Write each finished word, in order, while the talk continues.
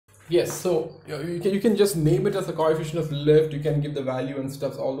Yes, so you can just name it as a coefficient of lift, you can give the value and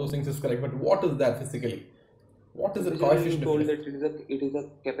stuff, all those things is correct, but what is that physically? What is the coefficient of lift? That it is the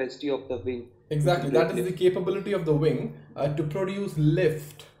capacity of the wing. Exactly, that is the capability of the wing to produce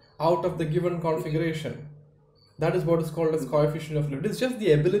lift out of the given configuration. That is what is called as coefficient of lift. It's just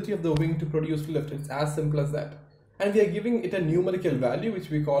the ability of the wing to produce lift. It's as simple as that. And we are giving it a numerical value, which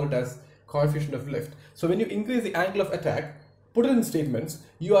we call it as coefficient of lift. So when you increase the angle of attack, put it in statements,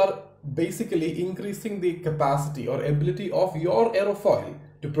 you are basically increasing the capacity or ability of your aerofoil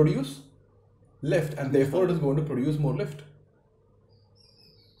to produce lift, and therefore it is going to produce more lift.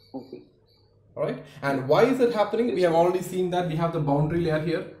 Okay. All right. And why is it happening? We have already seen that we have the boundary layer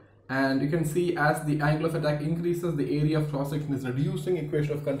here, and you can see as the angle of attack increases, the area of cross section is reducing,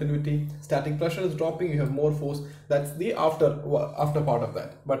 equation of continuity, static pressure is dropping, you have more force. That's the after part of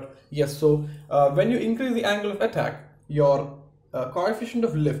that. But yes, so when you increase the angle of attack, your coefficient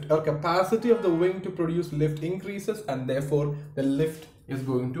of lift or capacity of the wing to produce lift increases, and therefore the lift is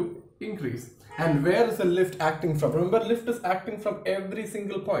going to increase. And where is the lift acting from? Remember, lift is acting from every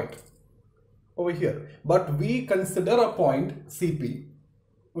single point over here, but we consider a point CP,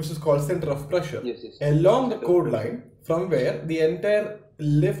 which is called center of pressure, along the chord line from where the entire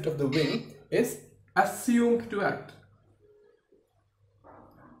lift of the wing is assumed to act,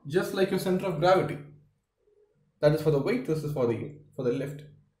 just like your center of gravity. That is for the weight, this is for the lift.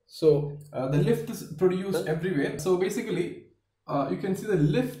 So the lift is produced everywhere. So basically you can see the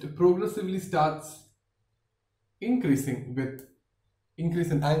lift progressively starts increasing with increase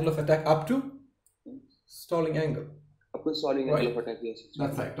in angle of attack up to stalling angle. Up to stalling angle of attack, yes.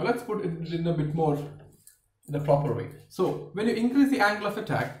 That's right. Now let's put it in a bit more in a proper way. So when you increase the angle of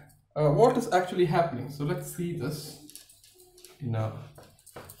attack, what is actually happening? So let's see this in a...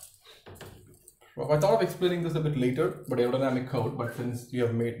 I thought of explaining this a bit later, but aerodynamic code, but since you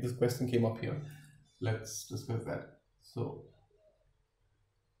have made this question came up here, let's discuss that. So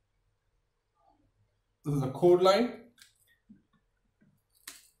this is a chord line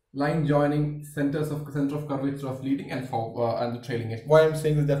joining center of curvature of leading and the trailing edge. Why I'm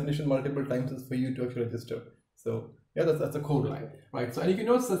saying this definition multiple times is for you to actually register. So yeah, that's a chord line, right? So and you can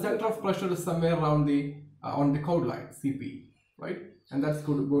notice the center of pressure is somewhere around the on the chord line CP, right? And that's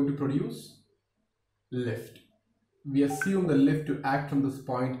going to produce lift. We assume the lift to act from this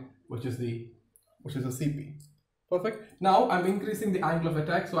point, which is the CP. Perfect. Now I'm increasing the angle of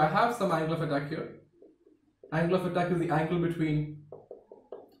attack. So I have some angle of attack here. Angle of attack is the angle between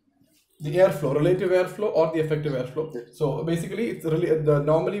the airflow, relative airflow or the effective airflow. So basically it's really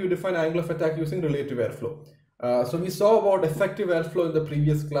normally we define angle of attack using relative airflow. So we saw about effective airflow in the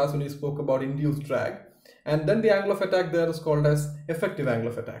previous class when we spoke about induced drag, and then the angle of attack there is called as effective angle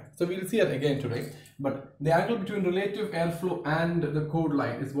of attack. So we'll see it again today, but the angle between relative airflow and the chord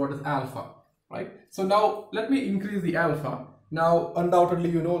line is what is alpha, right? So now let me increase the alpha. Now undoubtedly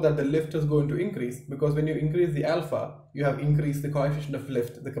you know that the lift is going to increase, because when you increase the alpha, you have increased the coefficient of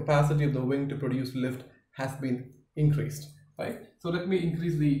lift. The capacity of the wing to produce lift has been increased, right? So let me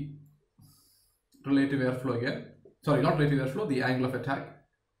increase the relative airflow again. Sorry, not relative airflow, the angle of attack.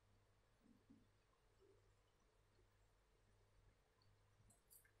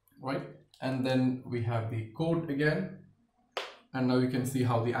 Right, and then we have the chord again, and now you can see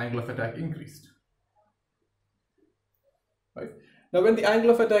how the angle of attack increased. Right, now when the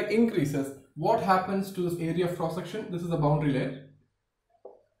angle of attack increases, what happens to this area of cross section? This is the boundary layer.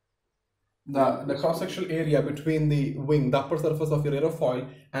 The cross-sectional area between the wing, the upper surface of your aerofoil,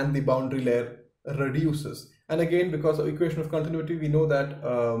 and the boundary layer reduces. And again, because of equation of continuity, we know that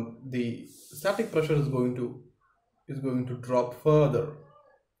the static pressure is going to drop further.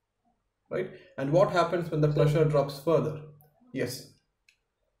 Right, and what happens when the pressure drops further? Yes.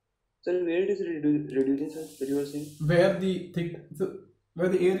 So where it is reducing, sir? That you were saying? Where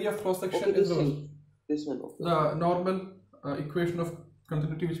the area of cross section is this one. Okay. The normal equation of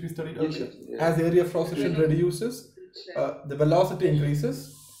continuity which we studied earlier. As area of cross section reduces, the velocity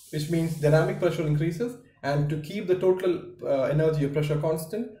increases, which means dynamic pressure increases, and to keep the total energy or pressure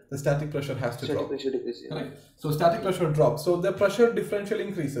constant, the static pressure has to drop. Right? So static pressure drops. So the pressure differential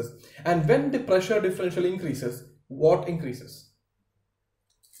increases. And when the pressure differential increases, what increases?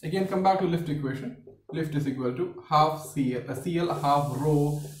 Again, come back to lift equation. Lift is equal to half CL half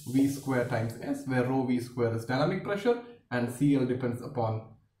rho V square times S, where rho V square is dynamic pressure and CL depends upon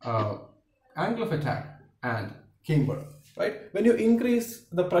angle of attack and camber. Right? When you increase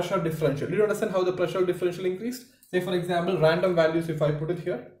the pressure differential, do you understand how the pressure differential increased? Say for example, random values, if I put it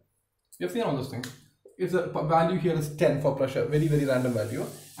here, you have seen all those things. if the value here is 10 for pressure, very random value,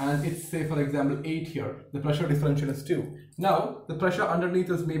 and it's say for example 8 here, the pressure differential is 2. Now the pressure underneath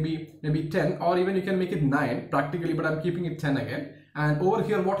is maybe 10, or even you can make it 9 practically, but I'm keeping it 10 again. And over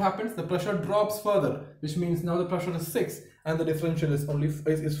here what happens? The pressure drops further, which means now the pressure is 6 and the differential is only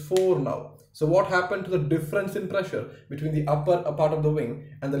is 4 now. So what happened to the difference in pressure between the upper part of the wing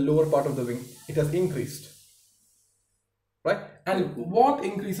and the lower part of the wing? It has increased. Right? And what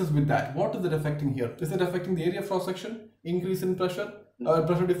increases with that? What is it affecting here? Is it affecting the area of cross section? Increase in pressure?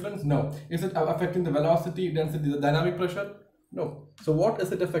 Pressure difference? No. Is it affecting the velocity, density, the dynamic pressure? No. So what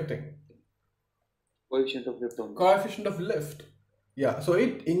is it affecting? Coefficient of lift. Coefficient of lift. Yeah. So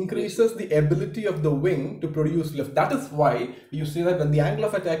it increases the ability of the wing to produce lift. That is why you see that when the angle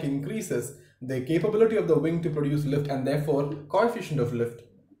of attack increases, the capability of the wing to produce lift, and therefore coefficient of lift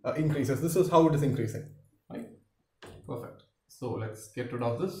increases. This is how it is increasing. Right? Perfect. So let's get rid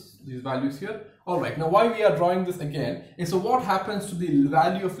of these values here. All right. Now why we are drawing this again is, so what happens to the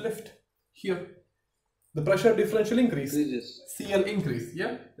value of lift here? The pressure differential increases. CL increase.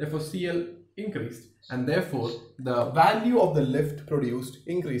 Yeah. Therefore CL increased, and therefore the value of the lift produced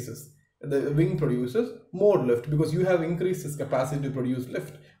increases. The wing produces more lift because you have increased its capacity to produce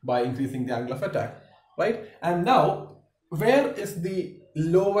lift by increasing the angle of attack, right? And now, where is the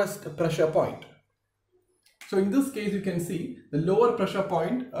lowest pressure point? So in this case, you can see the lower pressure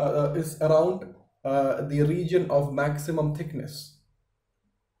point is around the region of maximum thickness,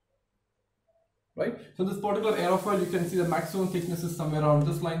 right? So this particular aerofoil, you can see the maximum thickness is somewhere around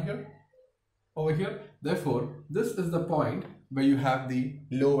this line here, over here. Therefore, this is the point where you have the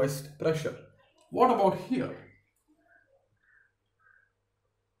lowest pressure. What about here?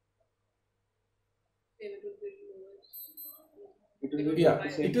 Yeah,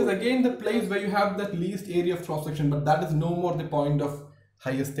 it is again the place where you have that least area of cross section, but that is no more the point of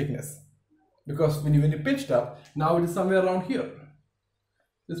highest thickness, because when you pitched up, now it is somewhere around here.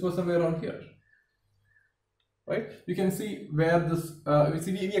 This was somewhere around here, right? You can see where this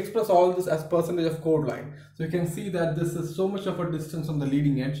we express all this as percentage of chord line. So you can see that this is so much of a distance on the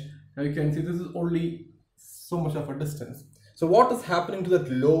leading edge. Now you can see this is only so much of a distance. So what is happening to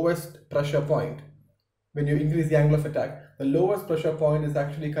that lowest pressure point? When you increase the angle of attack, the lowest pressure point is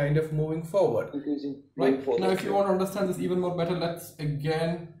actually kind of moving forward. Increasing. Right? Now if you want to understand this even more better, let's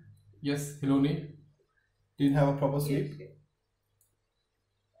again, yes, Hiloni, didn't have a proper sleep?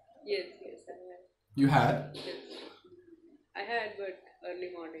 Yes, I had. You had? Yes. I had, but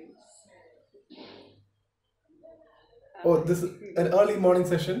early mornings. Oh, this is an early morning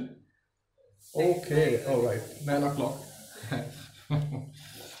session? Okay, alright, 9 o'clock.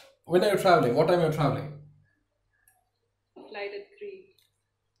 When are you traveling? What time are you traveling? Flight at 3.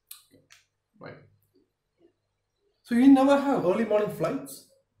 Right. So you never have early morning flights?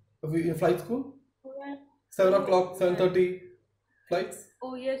 In flight school? 7 o'clock, 7:30 flights?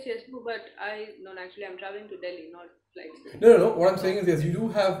 Oh, yes, no, but actually I'm traveling to Delhi, not flights. No. What I'm saying is, yes, you do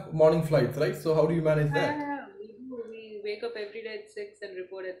have morning flights, right? So how do you manage that? We wake up every day at 6 and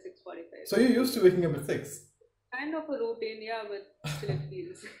report at 6:45. So you're used to waking up at 6? Kind of a routine, yeah, but still it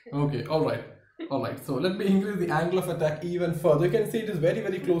feels. Okay, alright. So let me increase the angle of attack even further. You can see it is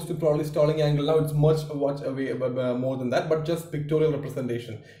very close to probably stalling angle. Now it's much away more than that, but just pictorial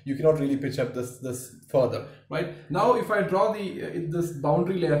representation. You cannot really pitch up this further, right? Now if I draw this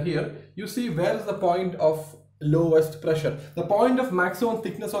boundary layer here, you see where is the point of lowest pressure. The point of maximum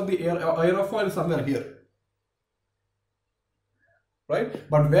thickness of the aerofoil is somewhere here. Right?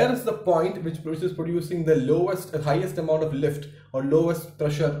 But where is the point which is producing the highest amount of lift or lowest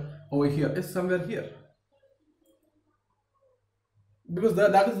pressure over here? Is somewhere here. Because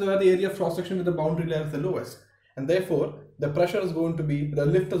that is where the area of cross section with the boundary layer is the lowest. And therefore, the lift is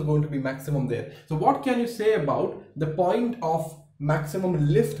going to be maximum there. So what can you say about the point of maximum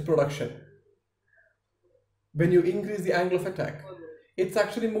lift production when you increase the angle of attack? It's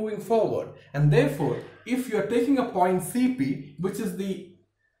actually moving forward, and therefore if you are taking a point CP, which is the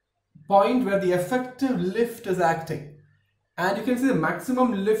point where the effective lift is acting, and you can see the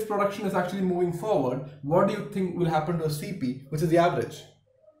maximum lift production is actually moving forward, what do you think will happen to a CP, which is the average?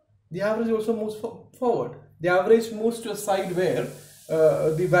 The average also moves forward. The average moves to a side where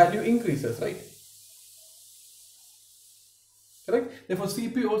the value increases, right? Correct? Therefore,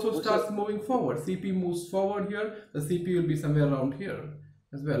 CP also starts moving forward. CP moves forward here. The CP will be somewhere around here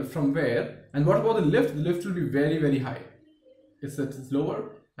as well. From where? And what about the lift? The lift will be very high. It's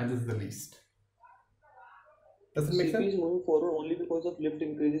lower, and this is the least. Does it make sense? CP is moving forward only because of lift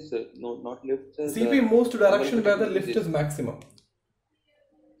increases, not lift. CP moves to direction where the lift is maximum.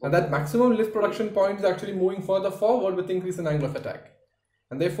 And that maximum lift production point is actually moving further forward with increase in angle of attack.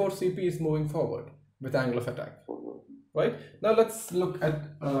 And therefore, CP is moving forward. with angle of attack. Right, now let's look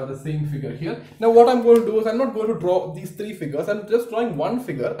at the same figure here. Now what I'm going to do is I'm not going to draw these three figures. I'm just drawing one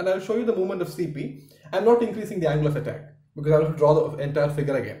figure and I'll show you the movement of CP. I'm not increasing the angle of attack because I'll have to draw the entire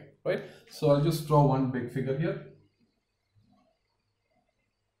figure again, right? So I'll just draw one big figure here.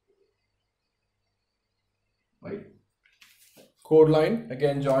 Right, chord line,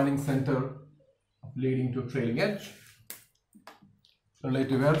 again joining center leading to trailing edge,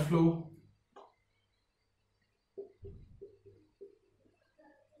 relative airflow,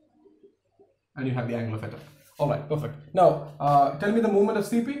 and you have the angle of attack. All right, perfect. Now, tell me the moment of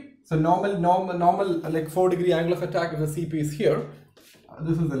CP. So normal, like 4-degree angle of attack if the CP is here.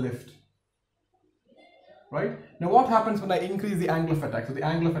 This is the lift. Right? Now, what happens when I increase the angle of attack? So the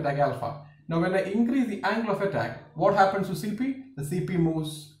angle of attack alpha. Now, when I increase the angle of attack, what happens to CP? The CP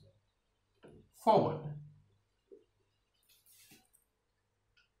moves forward.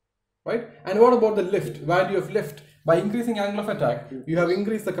 Right? And what about the lift? Value of lift? By increasing angle of attack, you have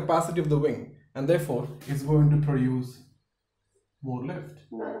increased the capacity of the wing, and therefore it's going to produce more lift.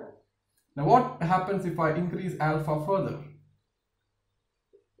 Now what happens if I increase alpha further?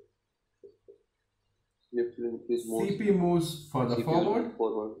 Lift will increase more. CP moves further forward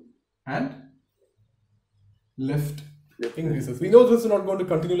and lift increases. We know this is not going to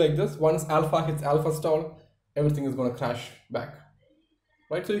continue like this. Once alpha hits alpha stall, everything is going to crash back.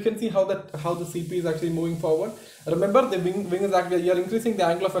 Right, so you can see how the CP is actually moving forward. Remember, the wing is actually, you are increasing the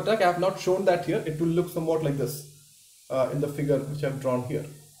angle of attack. I have not shown that here. It will look somewhat like this in the figure which I have drawn here.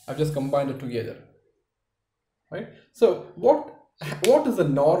 I've just combined it together. Right. So what is the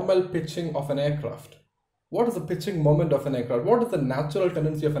normal pitching of an aircraft? What is the pitching moment of an aircraft? What is the natural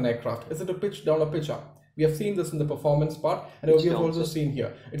tendency of an aircraft? Is it to pitch down or pitch up? We have seen this in the performance part, and we have also seen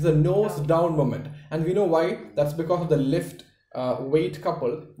here. It's a nose down moment, and we know why. That's because of the lift weight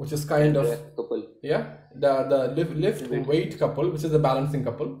couple, which is kind of the lift weight couple, which is the balancing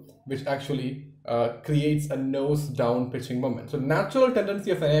couple, which actually creates a nose down pitching moment. So natural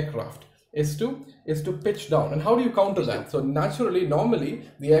tendency of an aircraft is to pitch down. And how do you counter that? So normally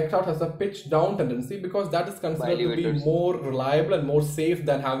the aircraft has a pitch down tendency because that is considered to be more reliable and more safe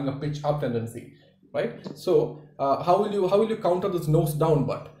than having a pitch up tendency, right? So how will you counter this nose down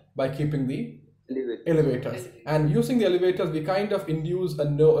but by keeping the elevators, and using the elevators we kind of induce a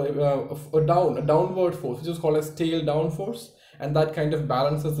downward force, which is called as tail down force, and that kind of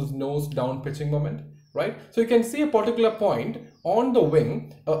balances this nose down pitching moment, right? So you can see a particular point on the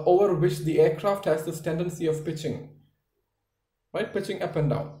wing over which the aircraft has this tendency of pitching, right? Pitching up and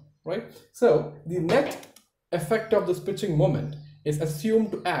down, right? So the net effect of this pitching moment is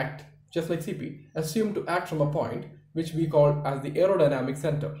assumed to act just like CP, assumed to act from a point which we call as the aerodynamic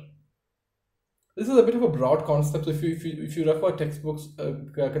center. This is a bit of a broad concept. So if you refer textbooks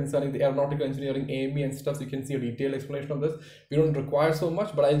concerning the aeronautical engineering AME and stuff, so you can see a detailed explanation of this. We don't require so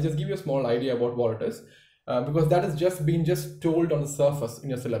much, but I'll just give you a small idea about what it is, because that is just told on the surface in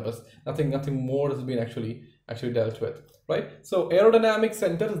your syllabus. Nothing more has been actually dealt with, right? So aerodynamic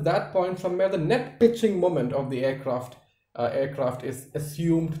center is that point from where the net pitching moment of the aircraft is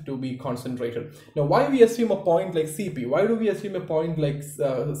assumed to be concentrated. Now, why we assume a point like CP? Why do we assume a point like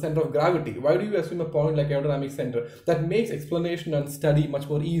center of gravity? Why do you assume a point like aerodynamic center? That makes explanation and study much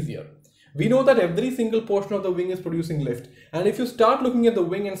more easier. We know that every single portion of the wing is producing lift, and if you start looking at the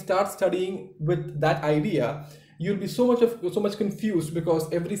wing and start studying with that idea, you'll be so much confused because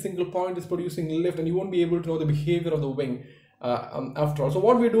every single point is producing lift, and you won't be able to know the behavior of the wing. After all, so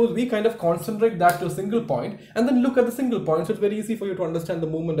what we do is we kind of concentrate that to a single point and then look at the single point. So it's very easy for you to understand the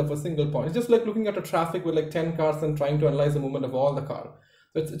movement of a single point. It's just like looking at a traffic with like 10 cars and trying to analyze the movement of all the cars.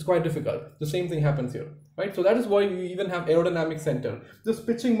 So it's quite difficult. The same thing happens here, right? So that is why we even have aerodynamic center. This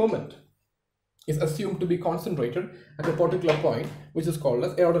pitching moment is assumed to be concentrated at a particular point, which is called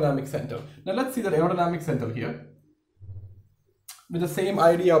as aerodynamic center. Now let's see that aerodynamic center here with the same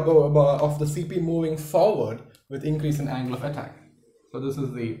idea of the CP moving forward with increase in angle of attack. So this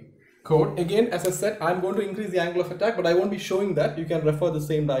is the code. Again, as I said, I'm going to increase the angle of attack, but I won't be showing that. You can refer the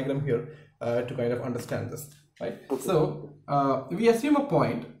same diagram here to kind of understand this, right? So we assume a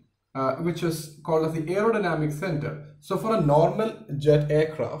point which is called as the aerodynamic center. So for a normal jet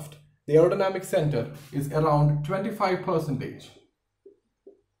aircraft, the aerodynamic center is around 25%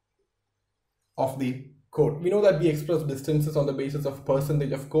 of the chord. We know that we express distances on the basis of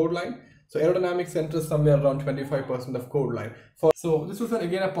percentage of chord line. So aerodynamic center is somewhere around 25% of chord line. So this is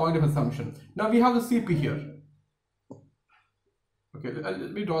again a point of assumption. Now we have the CP here. Okay,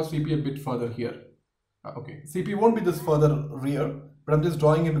 let me draw CP a bit further here. Okay, CP won't be this further rear, but I'm just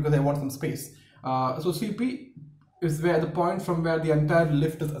drawing it because I want some space. So CP is where the point from where the entire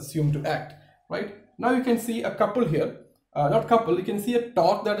lift is assumed to act, right? Now you can see a couple here, not couple, you can see a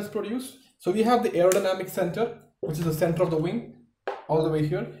torque that is produced. So we have the aerodynamic center, which is the center of the wing, all the way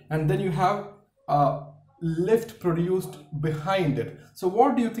here, and then you have lift produced behind it. So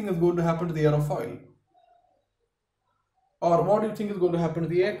what do you think is going to happen to the aerofoil? Or what do you think is going to happen to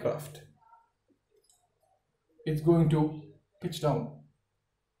the aircraft? It's going to pitch down,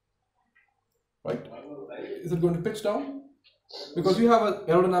 right? Is it going to pitch down? Because you have an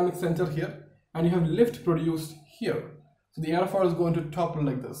aerodynamic center here and you have lift produced here. So the airfoil is going to topple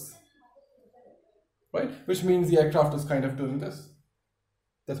like this, right? Which means the aircraft is kind of doing this.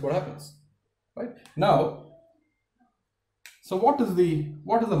 That's what happens, right? Now, so what is the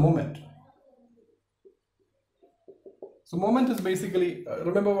moment? So moment is basically,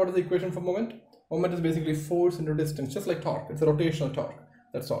 remember what is the equation for moment? Moment is basically force into distance, just like torque. It's a rotational torque.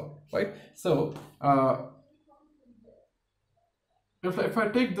 That's all, right? So if I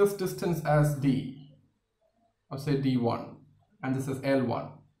take this distance as d, I'll say d1, and this is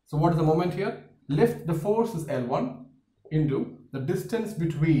L1. So what is the moment here? Lift, the force is L1 into the distance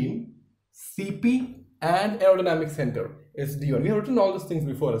between CP and aerodynamic center is d1. We have written all these things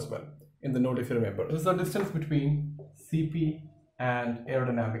before as well in the note, if you remember. This is the distance between CP and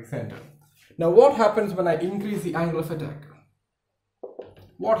aerodynamic center. Now what happens when I increase the angle of attack?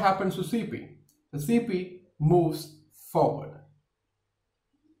 What happens to CP? The CP moves forward,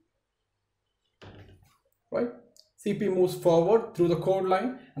 right? CP moves forward through the chord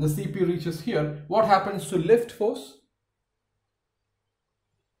line and the CP reaches here. What happens to lift force?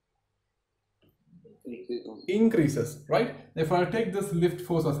 Increases, right? If I take this lift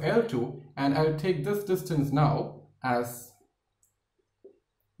force as L2 and I'll take this distance now as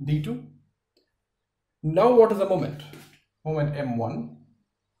D2. Now what is the moment? Moment M1.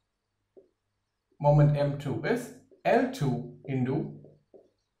 Moment M2 is L2 into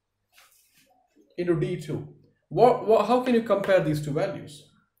D2. How can you compare these two values?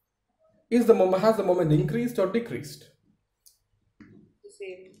 Has the moment increased or decreased? The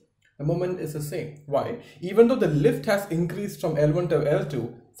same. The moment is the same. Why? Even though the lift has increased from L1 to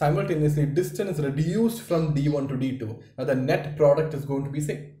L2, simultaneously distance is reduced from D1 to D2. Now the net product is going to be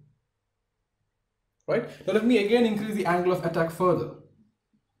same. Right? Now let me again increase the angle of attack further.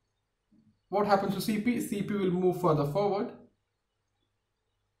 What happens to CP? CP will move further forward.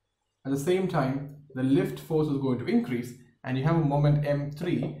 At the same time, the lift force is going to increase and you have a moment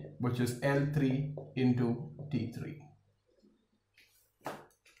M3, which is L3 into T3.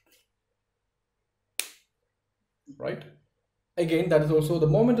 Right? Again, that is also, the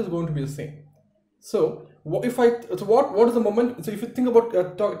moment is going to be the same. So what is the moment? So if you think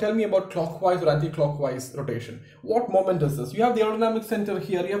about, tell me about clockwise or anti-clockwise rotation. What moment is this? You have the aerodynamic center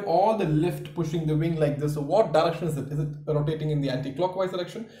here, you have all the lift pushing the wing like this. So what direction is it? Is it rotating in the anti-clockwise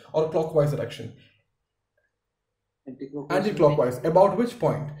direction or clockwise direction? Anti-clockwise. About which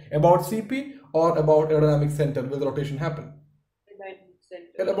point? About CP or about aerodynamic center will the rotation happen?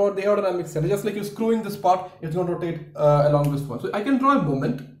 About the aerodynamic center. Just like you're screwing this part, it's going to rotate along this one. So I can draw a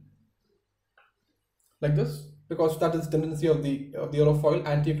moment like this, because that is the tendency of the aerofoil,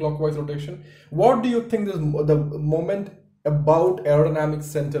 anti-clockwise rotation. What do you think is the moment about aerodynamic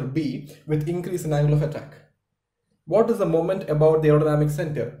center be with increase in angle of attack? What is the moment about the aerodynamic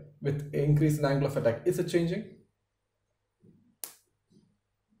center with increase in angle of attack? Is it changing?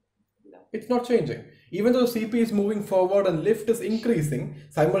 No. It's not changing. Even though CP is moving forward and lift is increasing,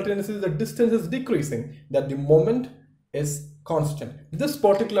 simultaneously the distance is decreasing, that the moment is constant. This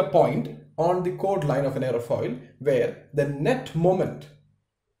particular point on the chord line of an aerofoil, where the net moment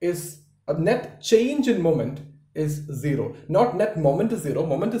is a net change in moment is zero. Not net moment is zero,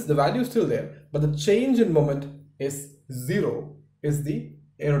 moment is the value still there, but the change in moment is zero, is the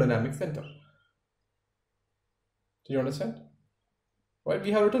aerodynamic center. Do you understand? Right?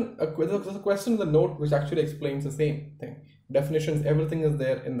 We have written there's a question in the note which actually explains the same thing. Definitions, everything is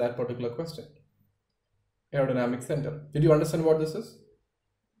there in that particular question. Aerodynamic center. Did you understand what this is?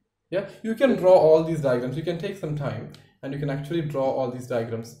 Yeah, you can draw all these diagrams. You can take some time and you can actually draw all these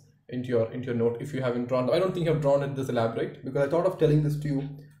diagrams into your note if you haven't drawn them. I don't think you have drawn it this elaborate, because I thought of telling this to you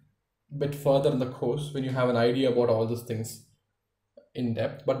a bit further in the course when you have an idea about all these things in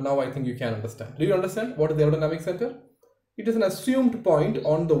depth, but now I think you can understand. Do you understand what is the aerodynamic center? It is an assumed point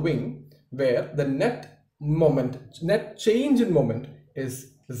on the wing where the net change in moment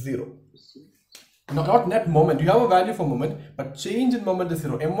is zero. No, not net moment. You have a value for moment, but change in moment is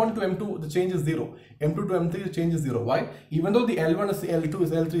zero. M1 to M2, the change is zero. M2 to M3, the change is zero. Why? Even though the L1 is L2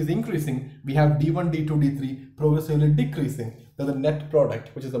 is L3 is increasing, we have D1, D2, D3 progressively decreasing. So the net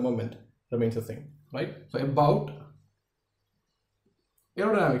product, which is the moment, remains the same, right? So about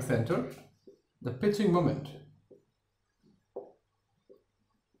aerodynamic center, the pitching moment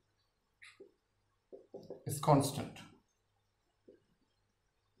is constant,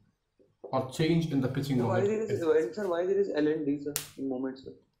 or change in the pitching So moment. why there is L and D, sir, in moment,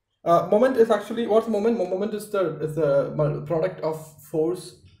 sir? Moment is actually, what's moment? Moment is the product of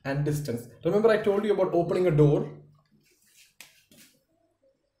force and distance. Remember I told you about opening a door?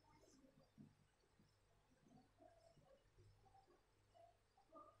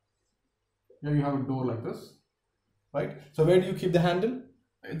 Here you have a door like this, right? So where do you keep the handle?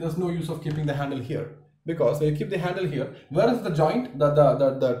 There's no use of keeping the handle here, because when you keep the handle here, where is the joint,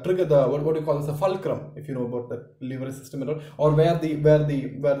 the trigger, what do you call this, the fulcrum, if you know about the lever system, or where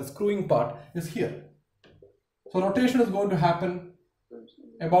the screwing part is here. So rotation is going to happen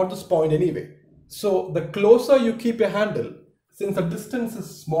about this point anyway. So the closer you keep your handle, since the distance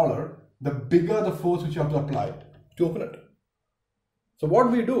is smaller, the bigger the force which you have to apply to open it. So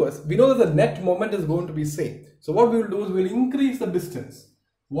what we do is, we know that the net moment is going to be same. So what we will do is we'll increase the distance.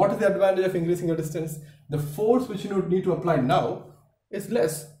 What is the advantage of increasing the distance? The force which you need to apply now is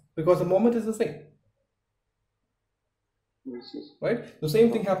less because the moment is the same. Right? The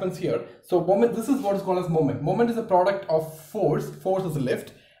same thing happens here. So moment, this is what is called as moment. Moment is a product of force. Force is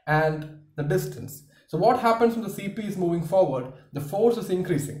lift and the distance. So what happens when the CP is moving forward? The force is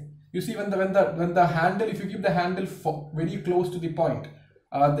increasing. You see, when the handle, if you keep the handle very close to the point,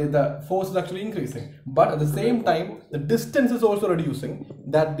 the force is actually increasing. But at the same time, the distance is also reducing.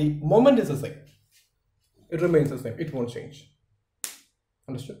 That the moment is the same. It remains the same. It won't change.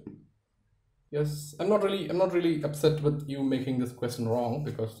 Understood? Yes. I'm not really upset with you making this question wrong,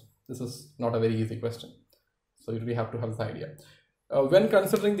 because this is not a very easy question. So you really have to have this idea. When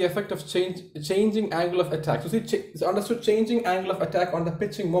considering the effect of changing angle of attack, so see, it's understood changing angle of attack on the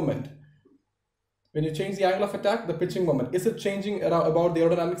pitching moment. When you change the angle of attack, the pitching moment, is it changing about the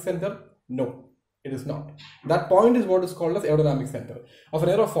aerodynamic center? No, it is not. That point is what is called as aerodynamic center of an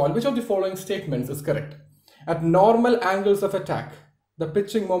aerofoil. Which of the following statements is correct? At normal angles of attack, the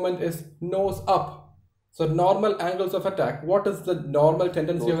pitching moment is nose up. So normal angles of attack, what is the normal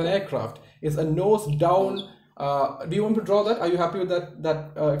tendency of an aircraft? Is a nose down. Do you want to draw that? Are you happy with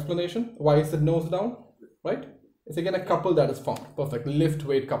that explanation? Why is it nose down? Right? It's again a couple that is formed. Perfect. Lift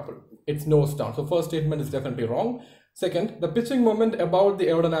weight couple. It's nose down. So first statement is definitely wrong. Second, the pitching moment about the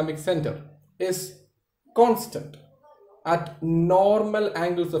aerodynamic center is constant at normal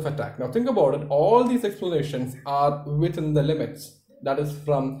angles of attack. Now think about it. All these explanations are within the limits. That is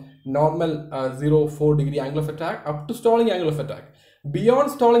from normal 0-4 degree angle of attack up to stalling angle of attack. Beyond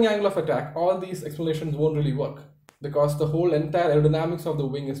stalling angle of attack, all these explanations won't really work, because the whole entire aerodynamics of the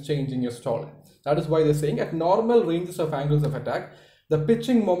wing is changing your stalling. That is why they're saying at normal ranges of angles of attack, the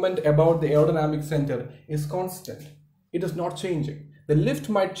pitching moment about the aerodynamic center is constant. It is not changing. The lift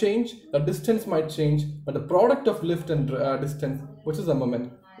might change, the distance might change, but the product of lift and distance, which is the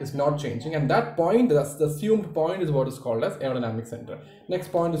moment, is not changing. And that point, that's the assumed point, is what is called as aerodynamic center.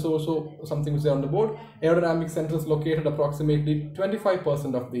 Next point is also something which is on the board. Aerodynamic center is located approximately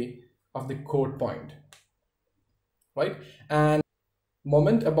 25% of the chord point, right? And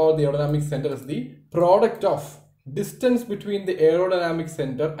moment about the aerodynamic center is the product of distance between the aerodynamic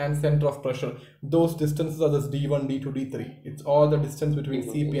center and center of pressure. Those distances are this D1, D2, D3. It's all the distance between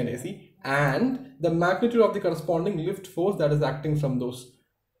CP and AC, and the magnitude of the corresponding lift force that is acting from the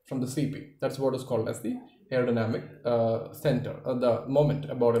CP. That's what is called as the aerodynamic center, the moment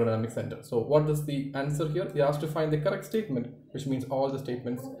about aerodynamic center. So what is the answer here? You have to find the correct statement, which means all the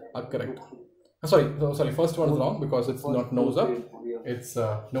statements are correct. Sorry, first one is wrong because it's not nose up, it's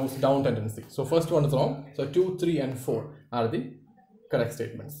nose down tendency. So first one is wrong. So 2, 3 and 4 are the correct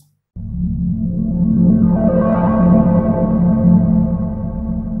statements.